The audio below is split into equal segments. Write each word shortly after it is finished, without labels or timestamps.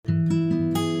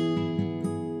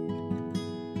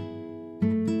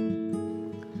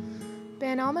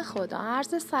به نام خدا.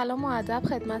 عرض سلام و ادب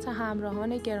خدمت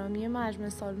همراهان گرامی مجمع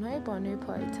سالن‌های بانوی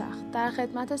پایتخت. در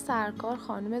خدمت سرکار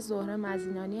خانم زهره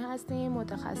مزینانی هستیم،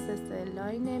 متخصص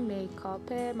لاین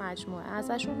میکاپ مجموعه.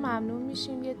 ازشون ممنون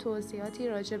میشیم یه توضیحاتی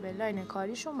راجع به لاین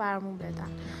کاریشون برامون بدن.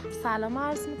 سلام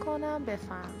عرض میکنم،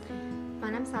 بفرمایید.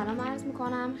 منم سلام عرض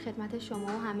میکنم خدمت شما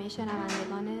و همه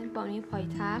شنوندگان بانوی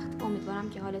پایتخت. امیدوارم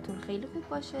که حالتون خیلی خوب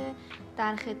باشه.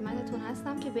 در خدمتتون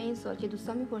هستم که به این سوال که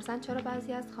دوستان میپرسن چرا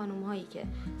بعضی از خانم‌هایی که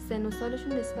سن و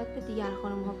سالشون نسبت به دیگر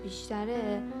خانم‌ها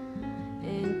بیشتره،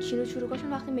 چین و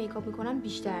چروکاشون وقتی میکاپ میکنن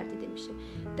بیشتر دیده میشه.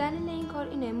 دلیل این کار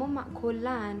اینه، ما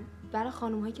کلاً برای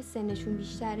خانم‌هایی که سنشون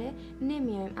بیشتره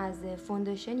نمیایم از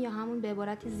فوندیشن یا همون به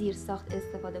عبارت زیرساخت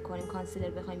استفاده کنیم، کانسیلر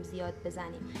بخوایم زیاد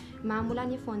بزنیم. معمولاً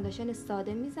یه فوندیشن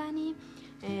ساده میزنیم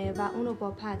و اونو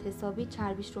با پد حسابی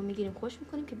چربیش رو میگیریم، خشک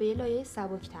میکنیم که به یه لایه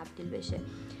سبک تبدیل بشه.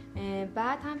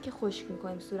 بعد هم که خشک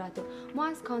میکنیم صورت رو. ما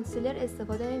از کانسیلر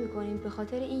استفاده نمیکنیم به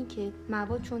خاطر اینکه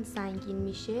مواد چون سنگین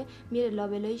میشه میره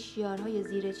لابلای شیارهای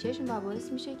زیر چشم و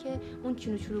باعث میشه که اون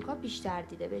چین و چروک‌ها بیشتر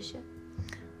دیده بشه.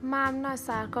 ممنون از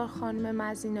سرکار خانم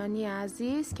مزینانی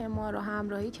عزیز که ما رو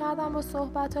همراهی کردن با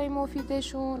صحبت‌های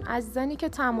مفیدشون. عزیزانی که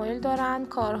تمایل دارن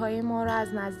کارهای ما رو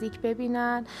از نزدیک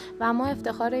ببینن و ما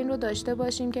افتخار این رو داشته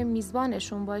باشیم که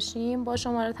میزبانشون باشیم، با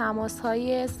شماره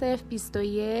تماس‌های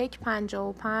 021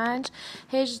 55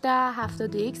 18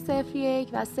 71 01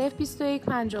 و 021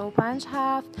 55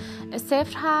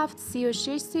 07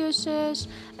 36 36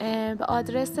 به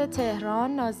آدرس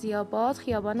تهران، نازی‌آباد،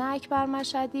 خیابان اکبر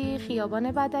مشهدی،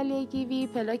 خیابان بدلیه گیوی،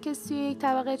 پلاک 31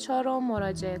 طبقه 4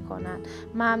 مراجعه کنن.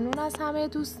 ممنون از همه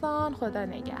دوستان. خدا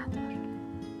نگهدار.